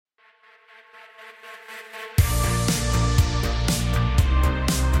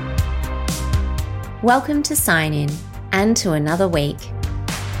Welcome to Sign In and to another week.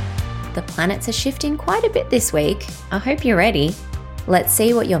 The planets are shifting quite a bit this week. I hope you're ready. Let's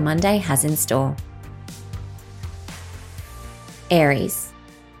see what your Monday has in store. Aries.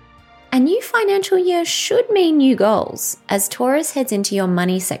 A new financial year should mean new goals as Taurus heads into your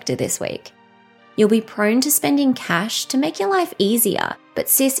money sector this week. You'll be prone to spending cash to make your life easier, but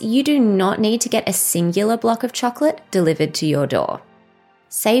sis, you do not need to get a singular block of chocolate delivered to your door.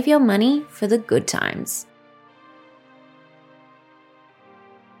 Save your money for the good times.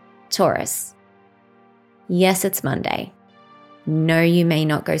 Taurus. Yes, it's Monday. No, you may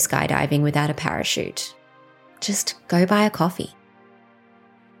not go skydiving without a parachute. Just go buy a coffee.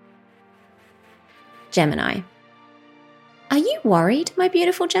 Gemini. Are you worried, my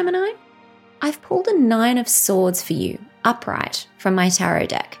beautiful Gemini? I've pulled a 9 of Swords for you, upright, from my tarot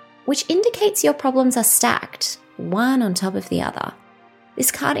deck, which indicates your problems are stacked, one on top of the other. This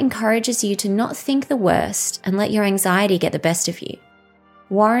card encourages you to not think the worst and let your anxiety get the best of you.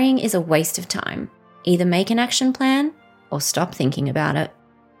 Worrying is a waste of time. Either make an action plan or stop thinking about it.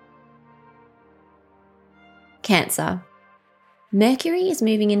 Cancer. Mercury is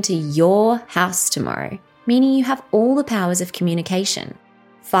moving into your house tomorrow, meaning you have all the powers of communication.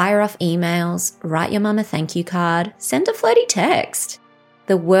 Fire off emails, write your mum a thank you card, send a flirty text.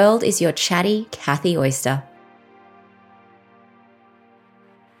 The world is your chatty Kathy oyster.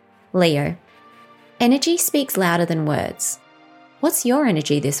 Leo. Energy speaks louder than words. What's your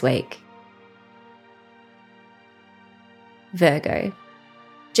energy this week? Virgo.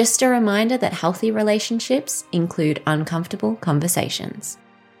 Just a reminder that healthy relationships include uncomfortable conversations.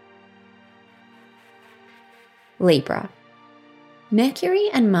 Libra. Mercury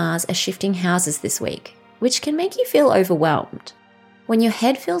and Mars are shifting houses this week, which can make you feel overwhelmed. When your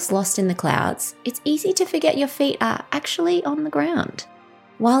head feels lost in the clouds, it's easy to forget your feet are actually on the ground.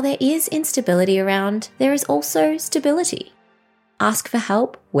 While there is instability around, there is also stability. Ask for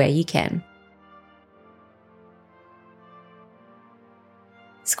help where you can.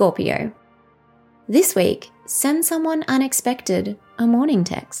 Scorpio. This week, send someone unexpected a morning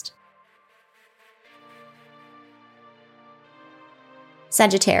text.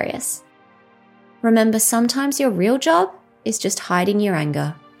 Sagittarius. Remember, sometimes your real job is just hiding your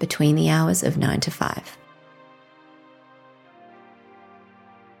anger between the hours of 9 to 5.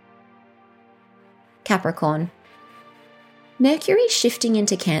 Capricorn. Mercury shifting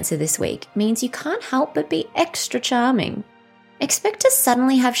into Cancer this week means you can't help but be extra charming. Expect to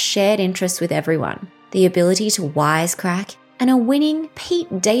suddenly have shared interests with everyone, the ability to wisecrack, and a winning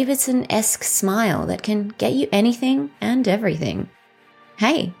Pete Davidson-esque smile that can get you anything and everything.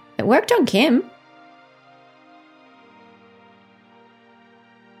 Hey, it worked on Kim.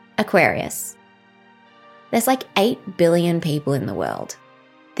 Aquarius. There's like 8 billion people in the world.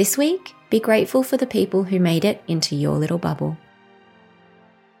 This week, be grateful for the people who made it into your little bubble.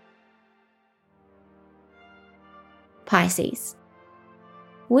 Pisces.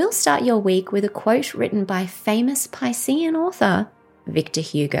 We'll start your week with a quote written by famous Piscean author Victor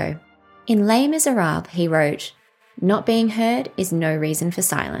Hugo. In Les Miserables, he wrote, "Not being heard is no reason for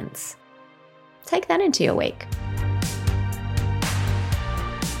silence." Take that into your week.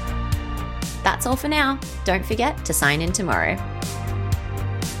 That's all for now. Don't forget to sign in tomorrow.